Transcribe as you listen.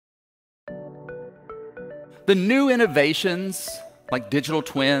The new innovations like digital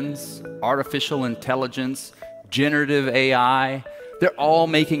twins, artificial intelligence, generative AI, they're all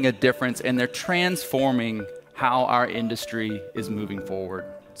making a difference and they're transforming how our industry is moving forward.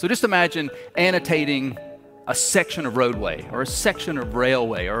 So just imagine annotating a section of roadway or a section of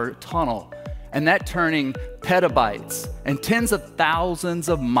railway or a tunnel, and that turning petabytes and tens of thousands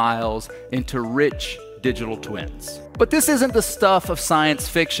of miles into rich digital twins. But this isn't the stuff of science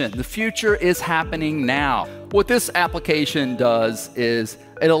fiction. The future is happening now. What this application does is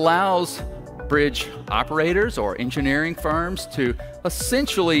it allows bridge operators or engineering firms to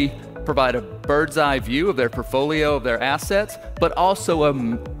essentially provide a bird's eye view of their portfolio of their assets, but also a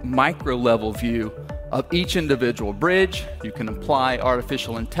micro level view of each individual bridge. You can apply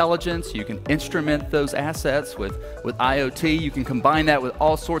artificial intelligence, you can instrument those assets with IoT, you can combine that with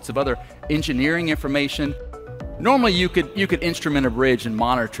all sorts of other engineering information. Normally you could instrument a bridge and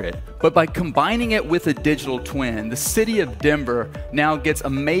monitor it, but by combining it with a digital twin, the city of Denver now gets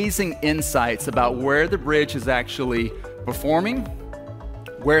amazing insights about where the bridge is actually performing,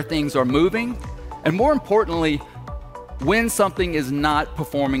 where things are moving, and more importantly, when something is not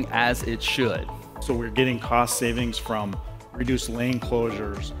performing as it should. So we're getting cost savings from reduced lane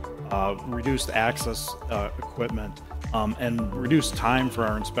closures, reduced access equipment, and reduced time for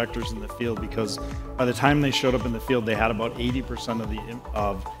our inspectors in the field, because by the time they showed up in the field, they had about 80%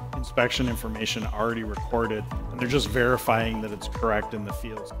 of inspection information already recorded, and they're just verifying that it's correct in the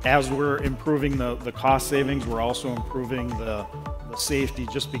field. As we're improving the cost savings, we're also improving the safety,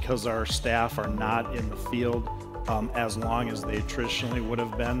 just because our staff are not in the field as long as they traditionally would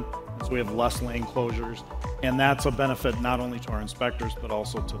have been. So we have less lane closures, and that's a benefit not only to our inspectors, but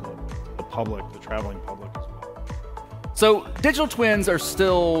also to the public, the traveling public as well. So digital twins are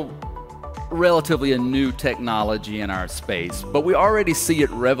still relatively a new technology in our space, but we already see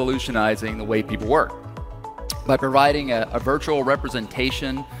it revolutionizing the way people work. By providing a virtual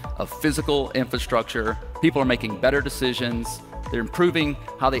representation of physical infrastructure, people are making better decisions, they're improving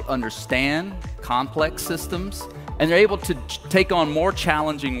how they understand complex systems, and they're able to take on more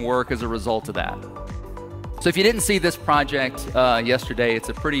challenging work as a result of that. So if you didn't see this project yesterday, it's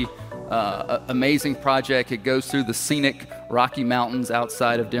a pretty amazing project. It goes through the scenic Rocky Mountains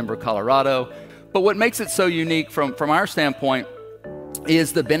outside of Denver, Colorado. But what makes it so unique from our standpoint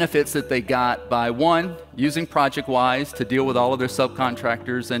is the benefits that they got by, one, using ProjectWise to deal with all of their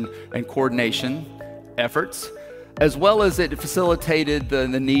subcontractors and coordination efforts, as well as it facilitated the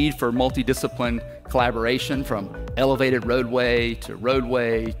need for multidiscipline collaboration, from elevated roadway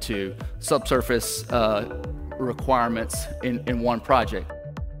to subsurface requirements in one project.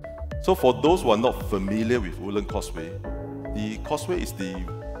 So for those who are not familiar with Woodland Causeway, the Causeway is the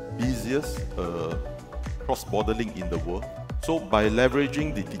busiest cross-border link in the world. So by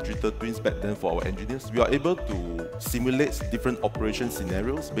leveraging the digital twins back then for our engineers, we are able to simulate different operation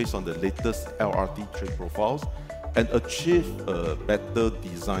scenarios based on the latest LRT train profiles and achieve better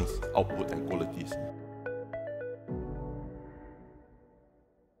designs, output and qualities.